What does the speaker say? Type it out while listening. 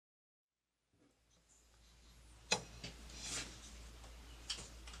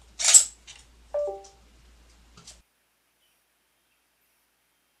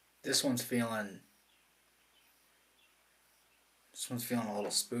This one's feeling a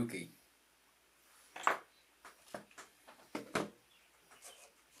little spooky.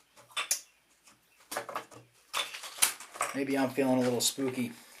 Maybe I'm feeling a little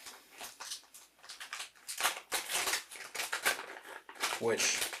spooky.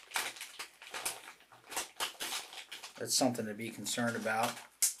 Which, that's something to be concerned about.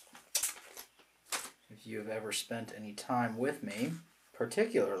 If you have ever spent any time with me,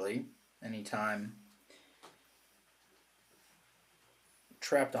 particularly any time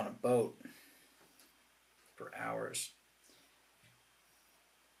trapped on a boat for hours.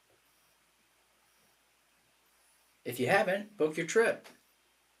 If you haven't, book your trip.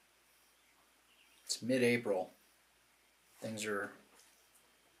 It's mid-April. Things are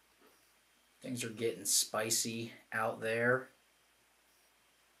getting spicy out there,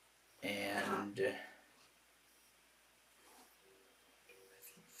 and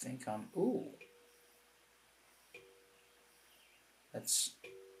I think I'm, ooh, that's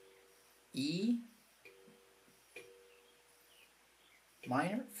E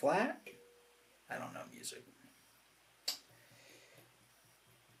minor, flat? I don't know music.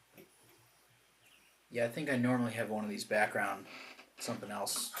 Yeah, I think I normally have one of these background, something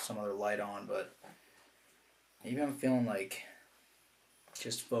else, some other light on, but maybe I'm feeling like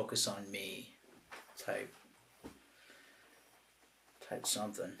just focus on me type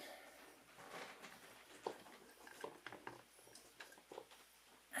something.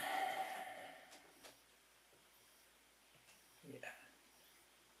 Yeah.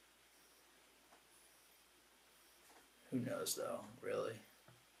 Who knows though, really?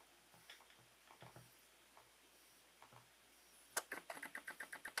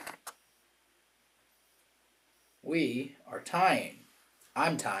 We are tying.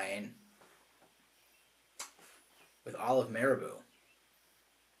 I'm tying with olive marabou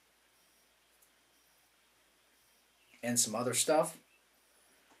and some other stuff.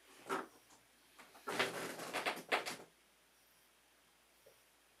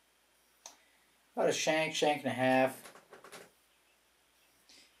 About a shank and a half.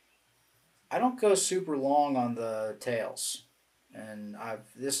 I don't go super long on the tails, and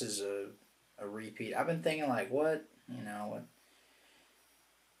this is a repeat. I've been thinking like, what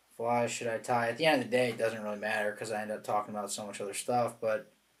flies should I tie? At the end of the day, it doesn't really matter because I end up talking about so much other stuff.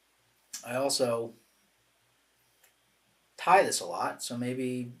 But I also tie this a lot, so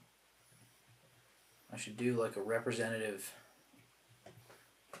maybe I should do like a representative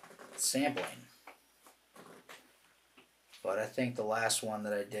sampling. But I think the last one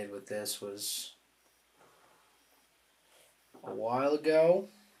that I did with this was a while ago,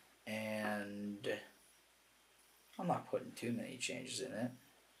 and I'm not putting too many changes in it.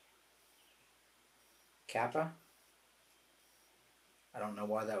 Kappa. I don't know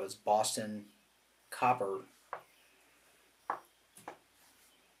why that was Boston copper.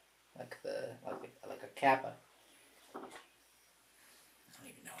 Like a Kappa. I don't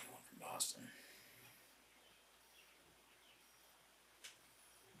even know anyone from Boston.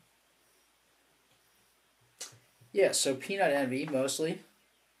 Yeah, so Peanut Envy mostly.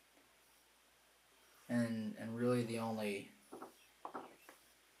 And really the only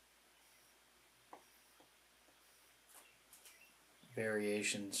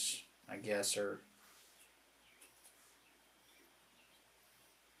variations, I guess, are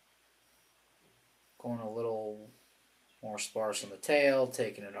going a little more sparse on the tail,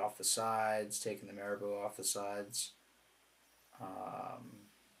 taking it off the sides, taking the marabou off the sides,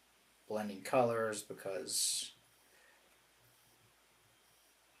 blending colors, because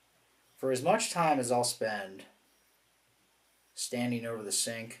for as much time as I'll spend standing over the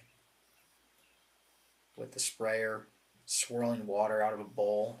sink with the sprayer, swirling water out of a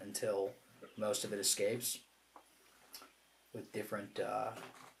bowl until most of it escapes, with different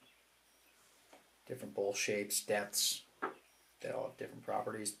bowl shapes, depths, they all have different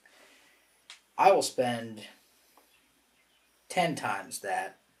properties, I will spend 10 times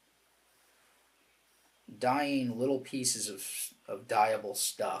that dyeing little pieces of dyeable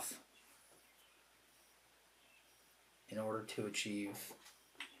stuff in order to achieve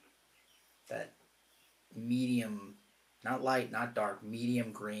that medium, not light, not dark,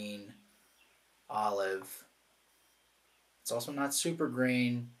 medium green olive. It's also not super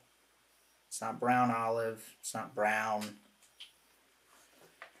green. It's not brown olive. It's not brown.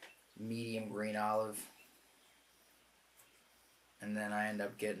 Medium green olive. And then I end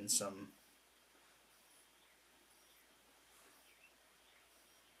up getting some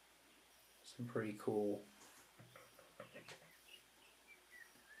pretty cool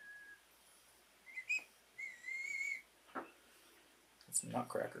some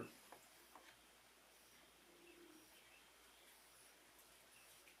nutcracker.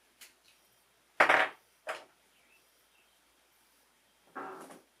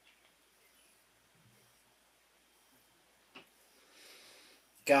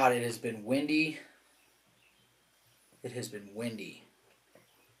 God, it has been windy. It has been windy.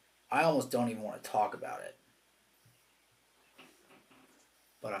 I almost don't even want to talk about it.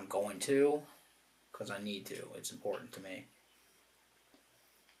 But I'm going to, because I need to. It's important to me.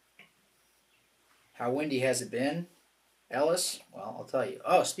 How windy has it been, Ellis? Well, I'll tell you.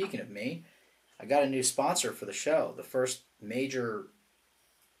 Oh, speaking of me, I got a new sponsor for the show. The first major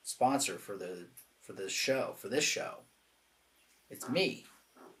sponsor for this show. It's me.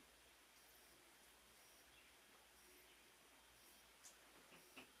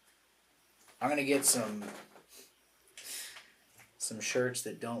 I'm gonna get some shirts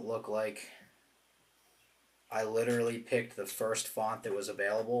that don't look like I literally picked the first font that was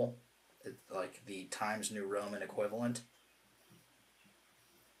available, like the Times New Roman equivalent.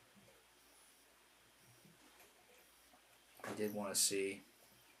 I did want to see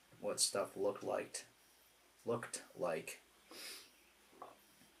what stuff looked like. All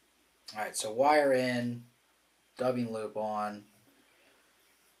right, so wire in, dubbing loop on,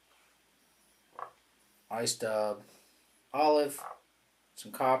 ice dub, olive,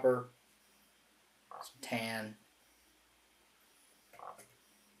 some copper, some tan.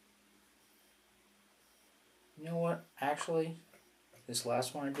 You know what? Actually, this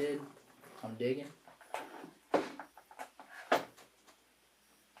last one I did, I'm digging.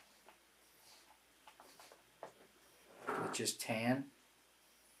 With just tan.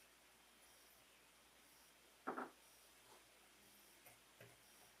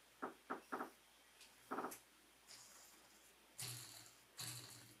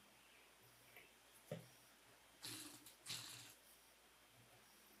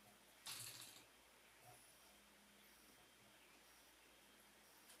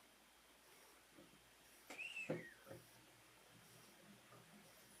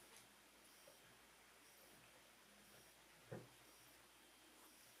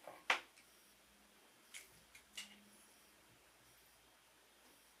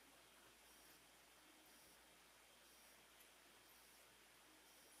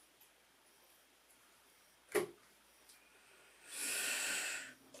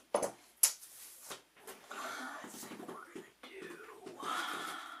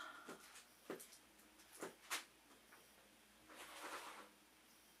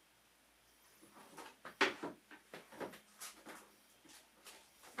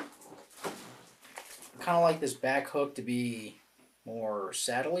 Kind of like this back hook to be more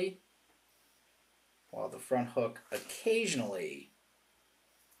saddly, while the front hook occasionally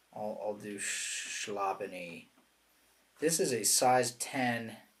I'll do schloppany. This is a size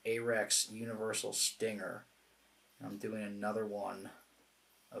 10 Arex Universal Stinger. I'm doing another one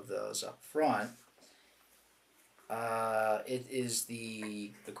of those up front. It is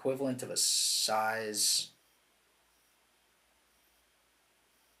the equivalent of a size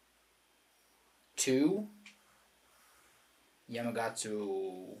 2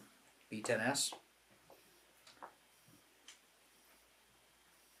 Yamagatsu B10S.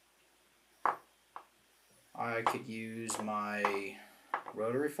 I could use my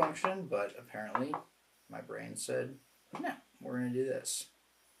rotary function, but apparently my brain said, no, we're going to do this.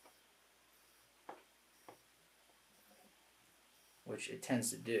 Which it tends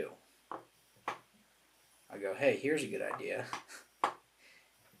to do. I go, hey, here's a good idea.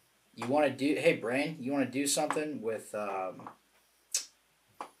 You want to do, hey brain, you want to do something with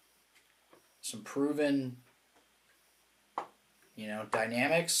some proven,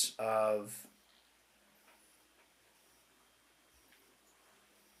 dynamics of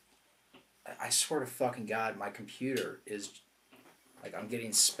I swear to fucking God, my computer is like I'm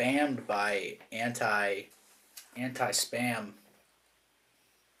getting spammed by anti-spam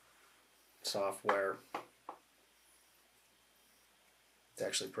software. It's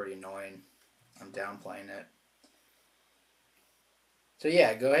actually pretty annoying. I'm downplaying it. So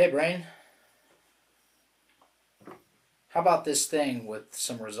yeah, go ahead, brain. How about this thing with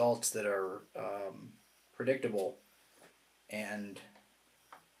some results that are predictable and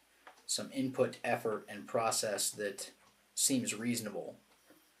some input, effort, and process that seems reasonable,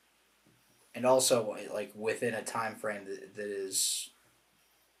 and also like within a time frame that is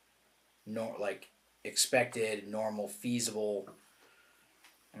like expected, normal, feasible.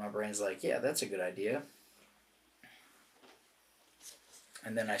 And my brain's like, yeah, that's a good idea.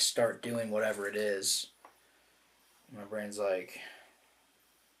 And then I start doing whatever it is. My brain's like,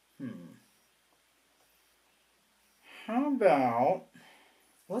 how about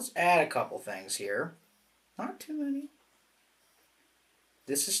let's add a couple things here. Not too many.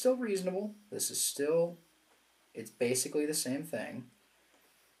 This is still reasonable. It's basically the same thing.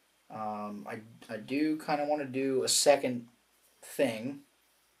 I do kind of want to do a second thing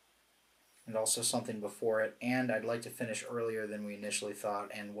and also something before it, and I'd like to finish earlier than we initially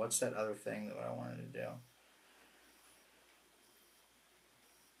thought. And what's that other thing that I wanted to do?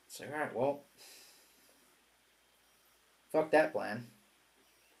 So, alright, well, fuck that plan.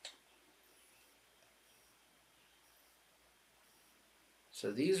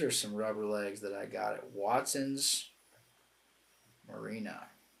 So these are some rubber legs that I got at Watson's Marina.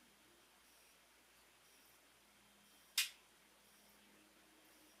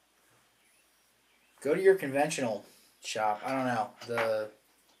 Go to your conventional shop. I don't know.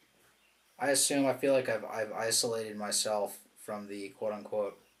 I feel like I've isolated myself from the quote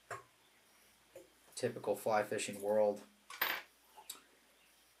unquote typical fly fishing world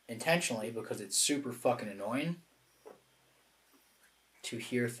intentionally because it's super fucking annoying to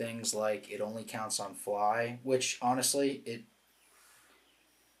hear things like it only counts on fly, which honestly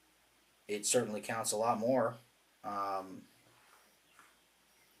it certainly counts a lot more. Um,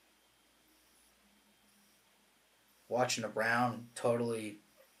 Watching a brown totally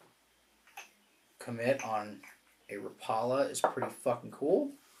commit on a Rapala is pretty fucking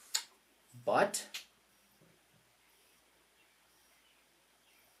cool, but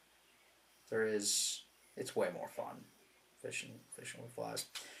it's way more fun fishing with flies.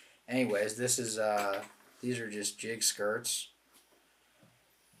 Anyways, these are just jig skirts.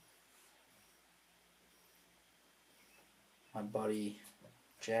 My buddy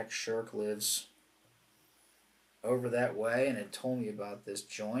Jack Shirk lives over that way and had told me about this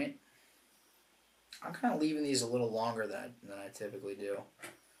joint. I'm kind of leaving these a little longer than I typically do.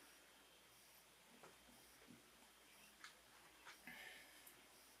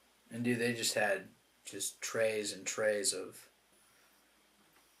 And dude, they just had just trays and trays of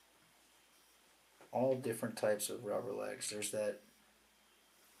all different types of rubber legs. There's that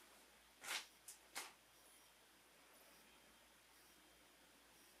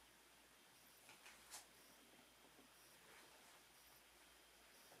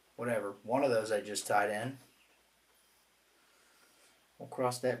whatever. One of those I just tied in. We'll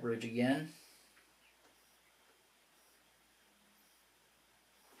cross that bridge again.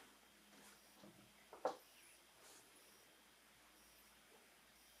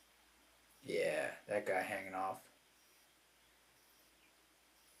 Yeah, that guy hanging off.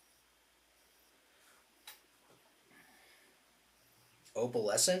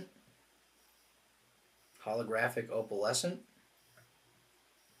 Opalescent? Holographic opalescent?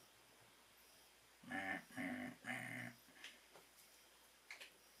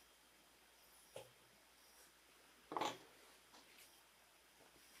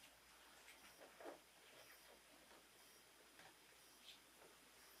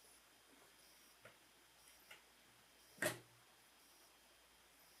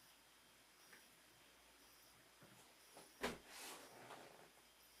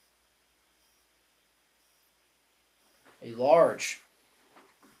 A large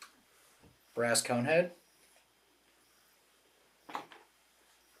brass conehead.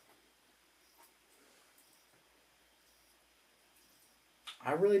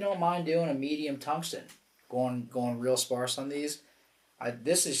 I really don't mind doing a medium tungsten. Going real sparse on these.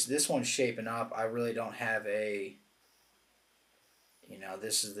 This one's shaping up. I really don't have a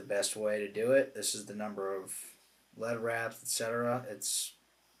this is the best way to do it. This is the number of lead wraps, etc. It's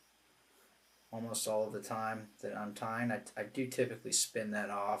almost all of the time that I'm tying. I do typically spin that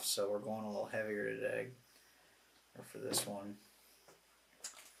off, so we're going a little heavier today or for this one.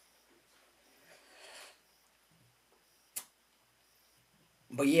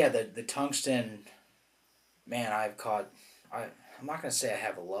 But yeah, the tungsten, man, I'm not going to say I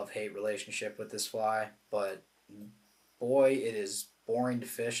have a love-hate relationship with this fly, but boy, it is boring to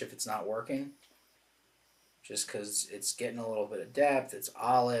fish if it's not working. Just because it's getting a little bit of depth, it's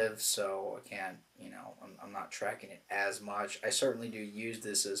olive, so I can't, I'm not tracking it as much. I certainly do use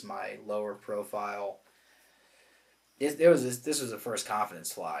this as my lower profile. This was the first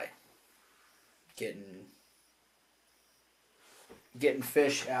confidence fly. Getting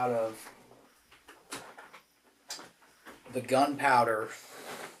fish out of the gunpowder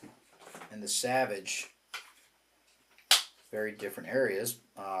and the savage, very different areas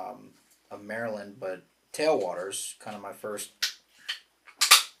of Maryland, but tailwaters, kind of my first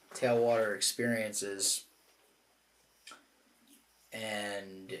tailwater experiences,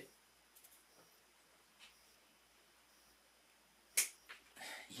 and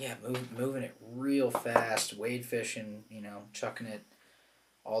yeah, moving it real fast, wade fishing, chucking it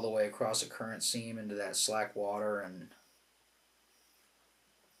all the way across a current seam into that slack water, and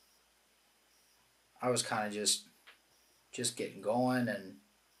I was kind of just getting going, and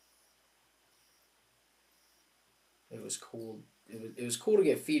it was cool it was cool to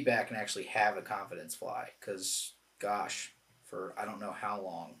get feedback and actually have a confidence fly. Because, gosh, for I don't know how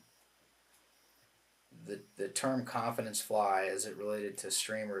long, the term confidence fly as it related to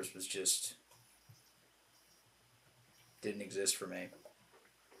streamers was just didn't exist for me.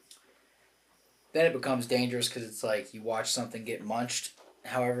 Then it becomes dangerous because it's like you watch something get munched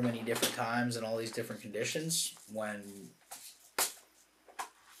however many different times in all these different conditions when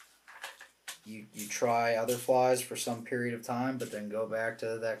you try other flies for some period of time but then go back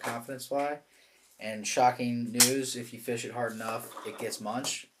to that confidence fly. And shocking news, if you fish it hard enough, it gets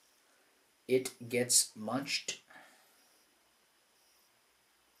munched. It gets munched.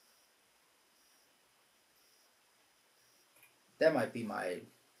 That might be my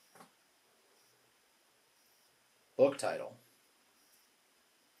book title.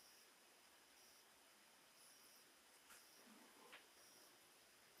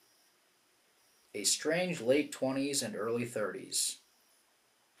 A strange late 20s and early 30s.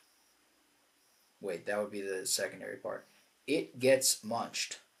 Wait, that would be the secondary part. It gets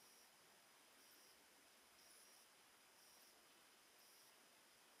munched.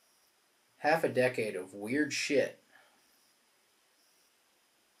 Half a decade of weird shit.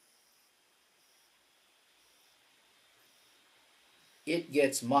 It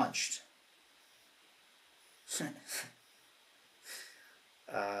gets munched.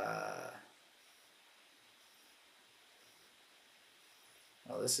 uh,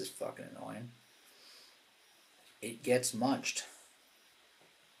 oh, this is fucking annoying. It gets munched.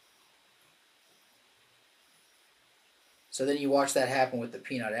 So then you watch that happen with the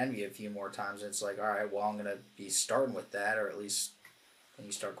Peanut Envy a few more times, and it's like, all right, well, I'm going to be starting with that, or at least then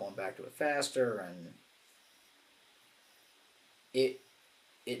you start going back to it faster, and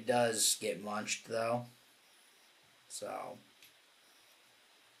it does get munched, though. So,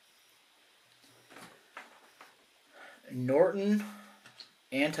 Norton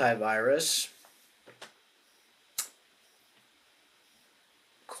antivirus,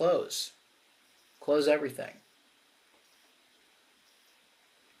 close. Close everything.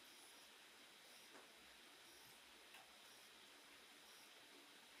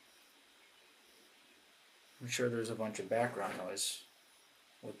 I'm sure there's a bunch of background noise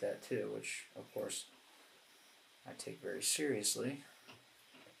with that too, which, of course, I take very seriously.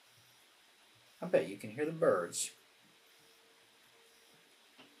 I bet you can hear the birds.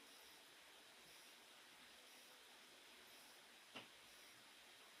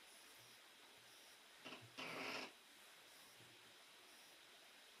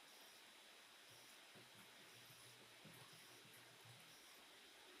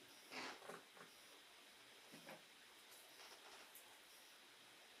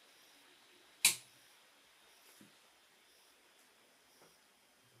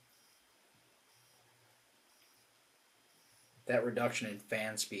 That reduction in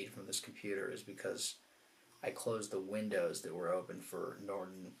fan speed from this computer is because I closed the windows that were open for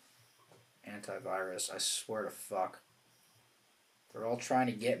Norton antivirus. I swear to fuck. They're all trying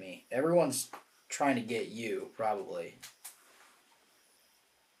to get me. Everyone's trying to get you, probably.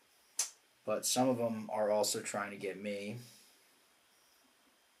 But some of them are also trying to get me.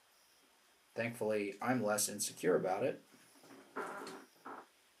 Thankfully, I'm less insecure about it.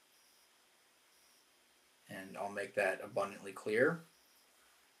 And I'll make that abundantly clear.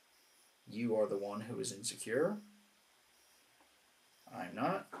 You are the one who is insecure. I'm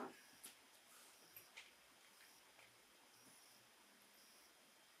not.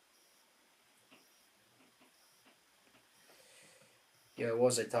 Yeah, what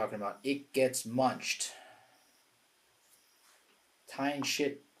was I talking about? It gets munched. Tying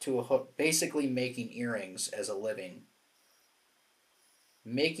shit to a hook. Basically making earrings as a living.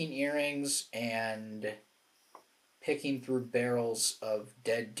 Making earrings and picking through barrels of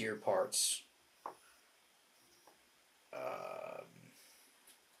dead deer parts.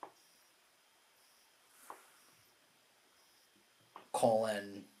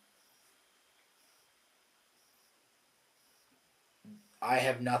 Colon. I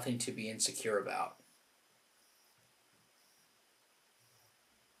have nothing to be insecure about.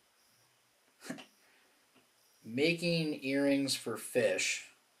 Making earrings for fish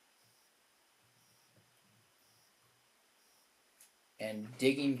and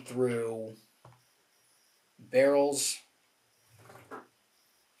digging through barrels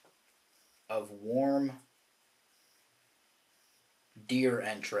of warm deer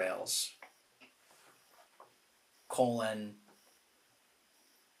entrails. Colon.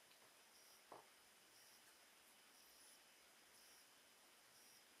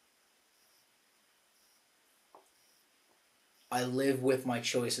 I live with my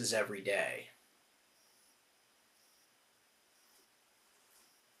choices every day.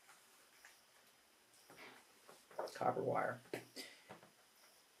 copper wire.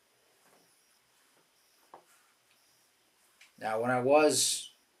 Now, when I was,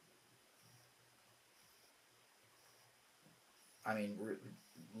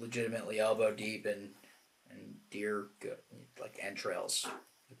 legitimately elbow deep in deer like entrails,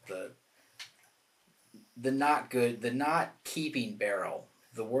 the not good, the not keeping barrel,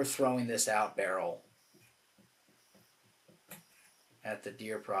 the we're throwing this out barrel at the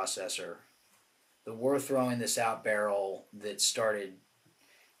deer processor, the we're throwing this out barrel that started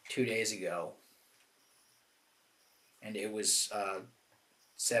 2 days ago, and it was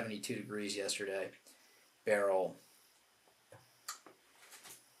 72 degrees yesterday. Barrel.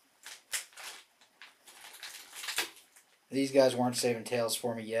 These guys weren't saving tails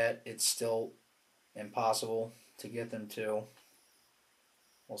for me yet. It's still impossible to get them to.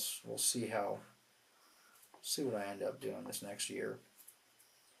 We'll see what I end up doing this next year.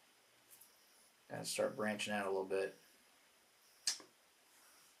 Gotta start branching out a little bit.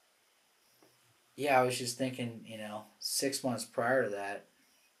 Yeah, I was just thinking, 6 months prior to that,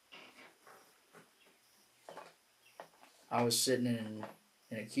 I was sitting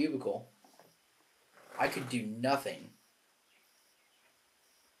in a cubicle. I could do nothing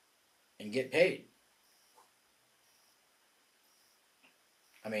and get paid.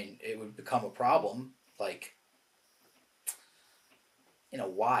 I mean, it would become a problem, like, in a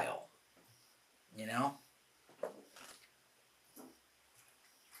while, you know?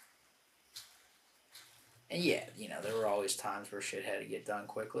 And yeah, there were always times where shit had to get done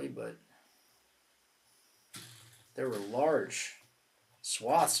quickly, but there were large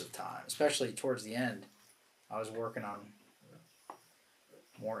swaths of time, especially towards the end. I was working on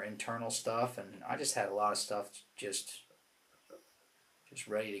more internal stuff, and I just had a lot of stuff just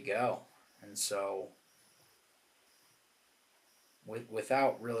ready to go. And so,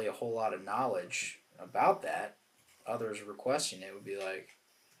 without really a whole lot of knowledge about that, others requesting it would be like,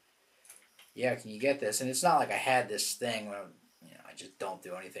 yeah, can you get this? And it's not like I had this thing where I just don't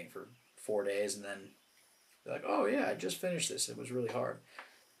do anything for 4 days and then be like, oh yeah, I just finished this. It was really hard.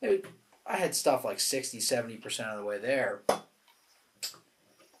 I had stuff like 60-70% of the way there,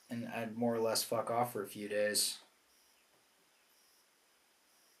 and I'd more or less fuck off for a few days.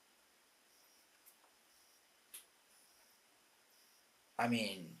 I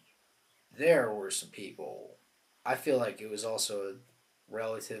mean, there were some people. I feel like it was also a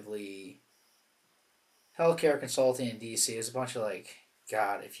relatively healthcare consulting in DC. Is a bunch of like,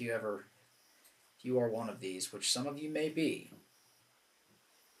 God, if you are one of these, which some of you may be,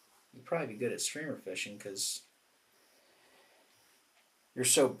 you'd probably be good at streamer fishing because you're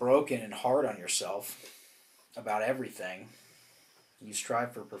so broken and hard on yourself about everything. You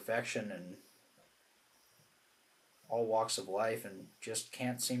strive for perfection in all walks of life and just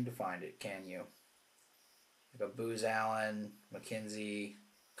can't seem to find it, can you? Like a Booz Allen, McKinsey.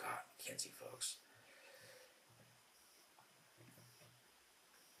 God, McKinsey folks.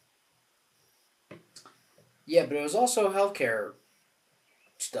 Yeah, but it was also healthcare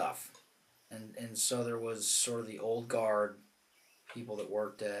stuff. And so there was sort of the old guard people that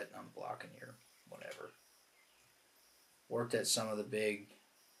worked at, I'm blocking here, whatever. Worked at some of the big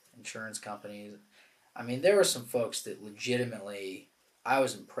insurance companies. I mean, there were some folks that legitimately, I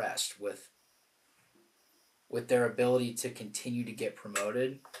was impressed with their ability to continue to get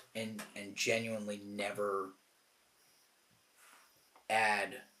promoted and genuinely never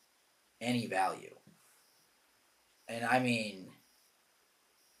add any value. And I mean,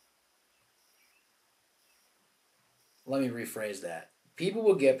 let me rephrase that. People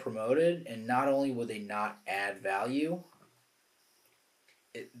would get promoted, and not only would they not add value,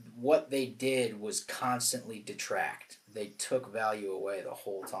 what they did was constantly detract. They took value away the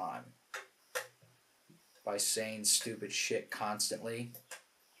whole time by saying stupid shit constantly,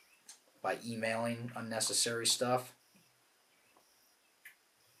 by emailing unnecessary stuff,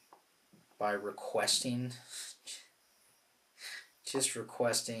 by requesting,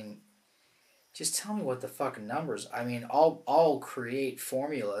 just tell me what the fucking numbers. I mean, I'll create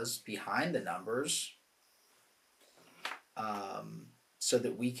formulas behind the numbers, so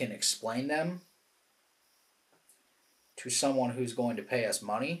that we can explain them to someone who's going to pay us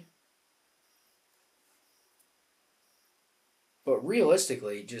money. But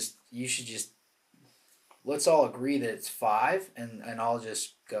realistically, you should just let's all agree that it's 5, and I'll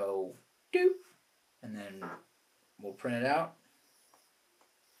just go doop, and then we'll print it out.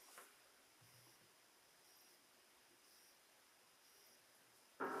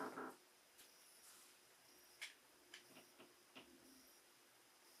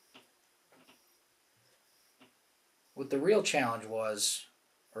 What the real challenge was,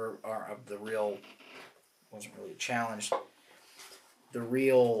 or the real wasn't really a challenge. The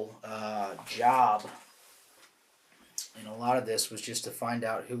real job in a lot of this was just to find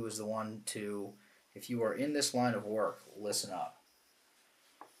out who was the one to, if you are in this line of work, listen up.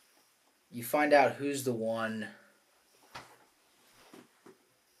 You find out who's the one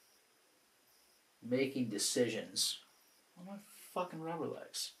making decisions. Oh, my fucking rubber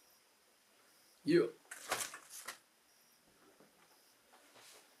legs. You.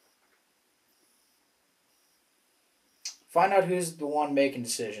 Find out who's the one making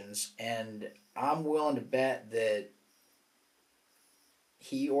decisions, and I'm willing to bet that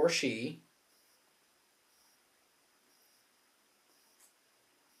he or she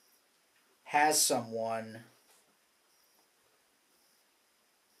has someone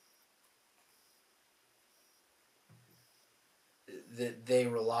that they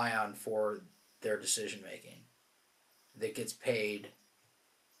rely on for their decision making that gets paid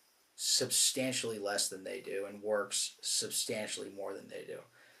substantially less than they do and works substantially more than they do.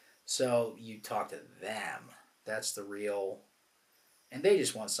 So you talk to them. That's the real. And they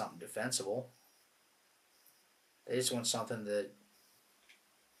just want something defensible. They just want something that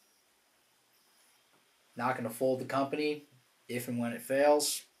not going to fold the company if and when it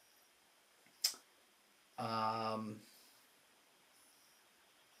fails.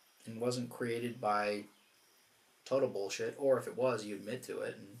 And wasn't created by total bullshit, or if it was, you admit to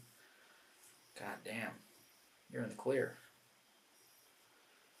it, and god damn, you're in the clear.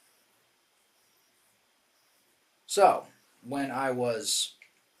 So, when I was,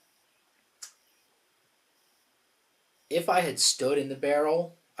 if I had stood in the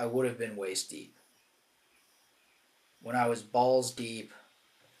barrel, I would have been waist deep. When I was balls deep,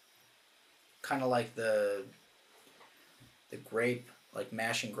 kind of like the grape, like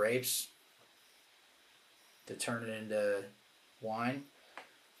mashing grapes to turn it into wine,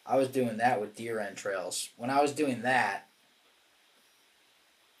 I was doing that with deer entrails. When I was doing that,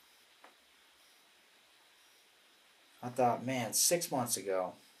 I thought, man, 6 months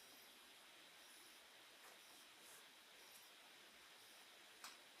ago,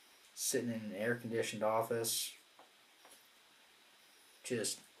 sitting in an air-conditioned office,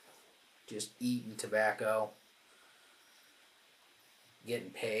 just eating tobacco,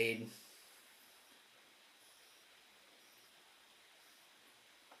 getting paid.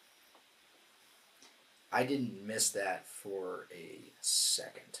 I didn't miss that for a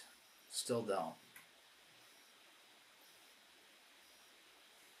second. Still don't.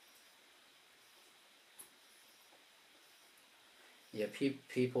 Yeah,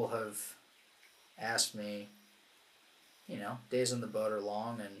 people have asked me, days on the boat are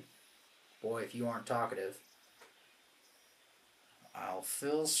long, and boy, if you aren't talkative, I'll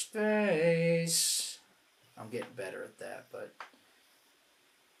fill space. I'm getting better at that, but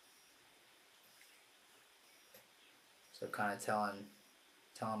so kind of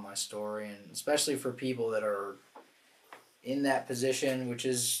telling my story, and especially for people that are in that position, which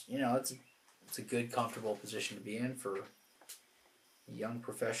is, it's a good, comfortable position to be in for a young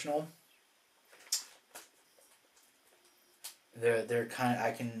professional. They're kind of,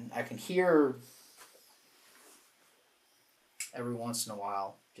 I can hear every once in a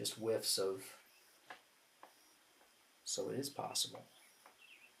while just whiffs of, so it is possible.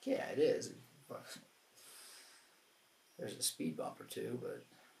 Yeah, it is. There's a speed bump or two, but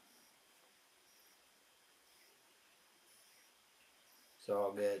so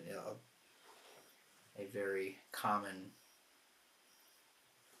I'll get a very common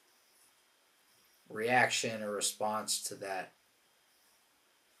reaction or response to that,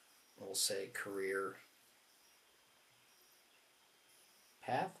 we'll say, career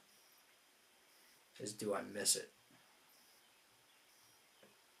path is, do I miss it?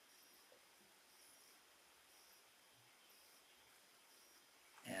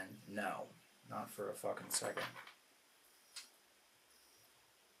 And no, not for a fucking second.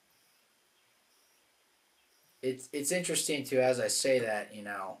 It's interesting too, as I say that,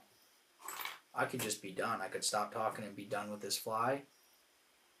 I could just be done. I could stop talking and be done with this fly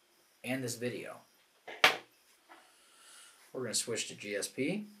and this video. We're going to switch to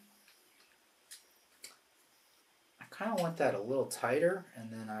GSP. I kind of want that a little tighter,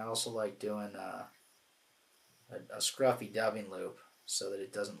 and then I also like doing a scruffy dubbing loop so that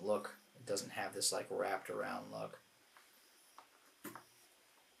it doesn't have this like wrapped around look.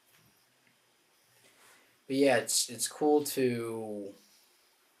 But yeah, it's cool.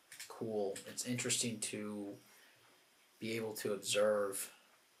 It's interesting to be able to observe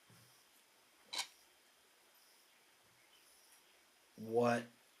what,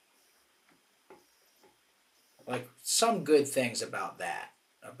 like, some good things about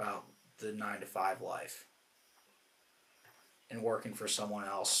the 9-to-5 life. and working for someone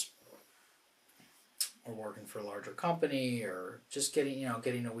else, or working for a larger company, or just getting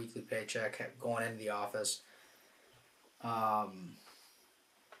a weekly paycheck, going into the office, um,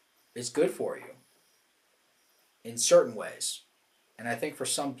 it's good for you in certain ways. And I think for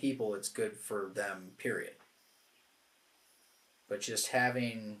some people it's good for them, period. But just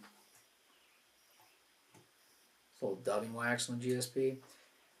having a little dubbing wax on the GSP,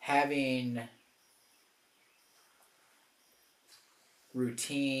 having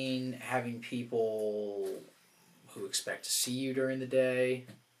routine, having people who expect to see you during the day,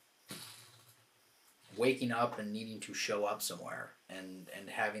 waking up and needing to show up somewhere, and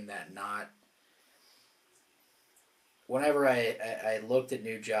having that not. Whenever I looked at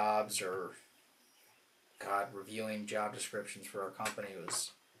new jobs, or God, reviewing job descriptions for our company,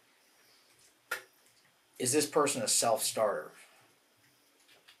 was, is this person a self-starter?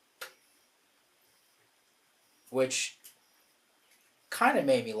 Which kind of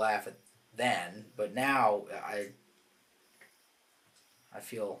made me laugh at then, but now I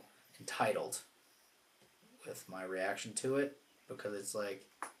feel entitled with my reaction to it, because it's like,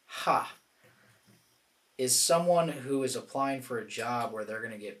 ha, is someone who is applying for a job where they're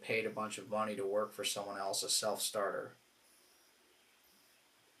going to get paid a bunch of money to work for someone else a self-starter?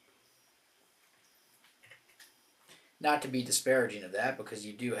 Not to be disparaging of that, because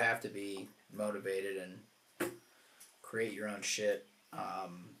you do have to be motivated and create your own shit.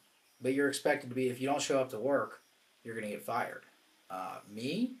 But you're expected to be, if you don't show up to work, you're going to get fired.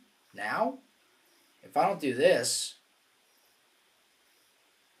 Me, now, if I don't do this,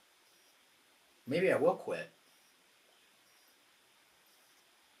 maybe I will quit.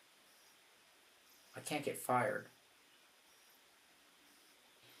 I can't get fired.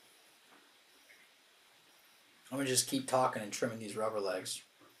 I'm going to just keep talking and trimming these rubber legs.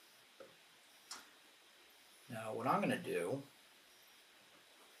 Now, what I'm going to do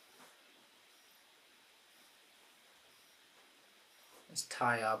is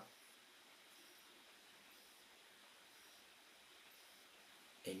tie up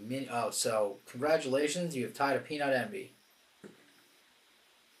a mini. Oh, so congratulations, you have tied a peanut envy.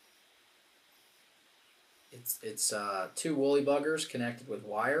 It's two woolly buggers connected with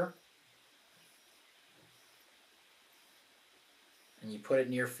wire, and you put it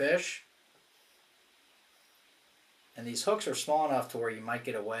near fish. And these hooks are small enough to where you might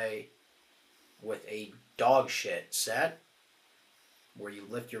get away with a dog shit set, where you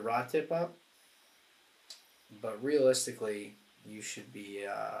lift your rod tip up. But realistically, you should be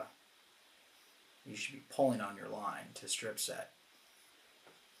pulling on your line to strip set,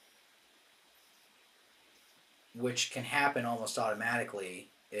 which can happen almost automatically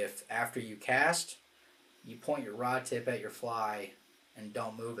if, after you cast, you point your rod tip at your fly and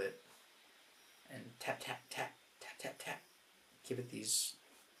don't move it, and tap tap tap tap tap tap, give it these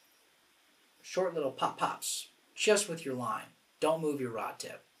short little pop pops just with your line. Don't move your rod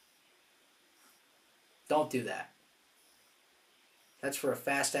tip. Don't do that. That's for a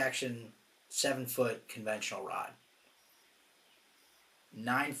fast action 7-foot conventional rod.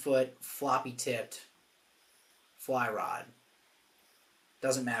 9-foot floppy tipped fly rod.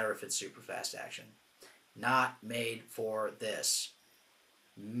 Doesn't matter if it's super fast action. Not made for this.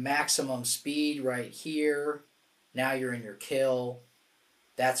 Maximum speed right here. Now you're in your kill.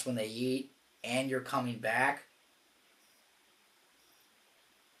 That's when they eat, and you're coming back.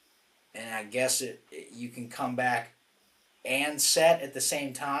 And I guess you can come back and set at the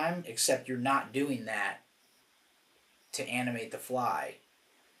same time, except you're not doing that to animate the fly.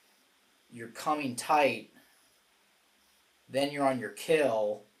 You're coming tight, then you're on your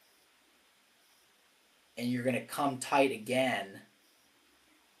kill, and you're going to come tight again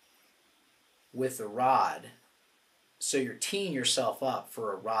with the rod. So you're teeing yourself up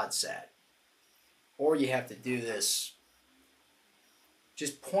for a rod set. Or you have to do this,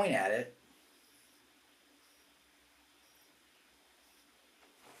 just point at it.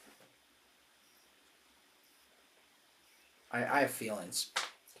 I have feelings.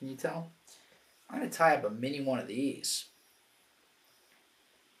 Can you tell? I'm going to tie up a mini one of these.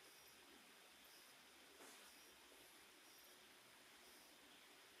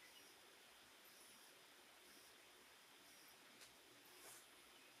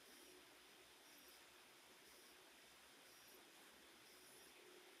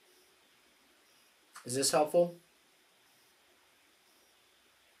 Is this helpful?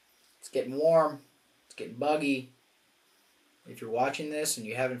 It's getting warm. It's getting buggy. If you're watching this and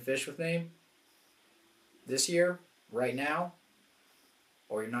you haven't fished with me this year, right now,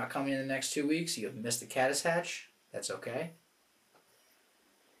 or you're not coming in the next 2 weeks, you have missed the caddis hatch, that's okay.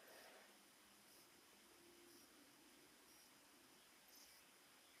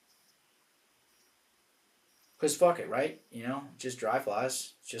 Because fuck it, right? You know, just dry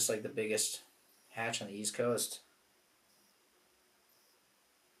flies. It's just like the biggest hatch on the East Coast.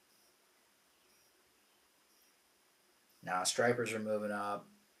 Now, stripers are moving up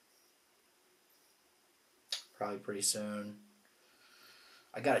probably pretty soon.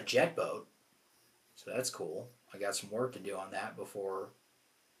 I got a jet boat, so that's cool. I got some work to do on that before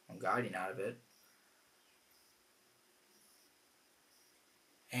I'm guiding out of it.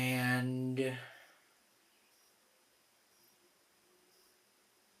 And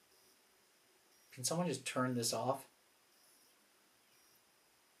can someone just turn this off?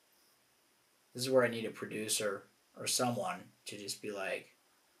 This is where I need a producer or someone to just be like,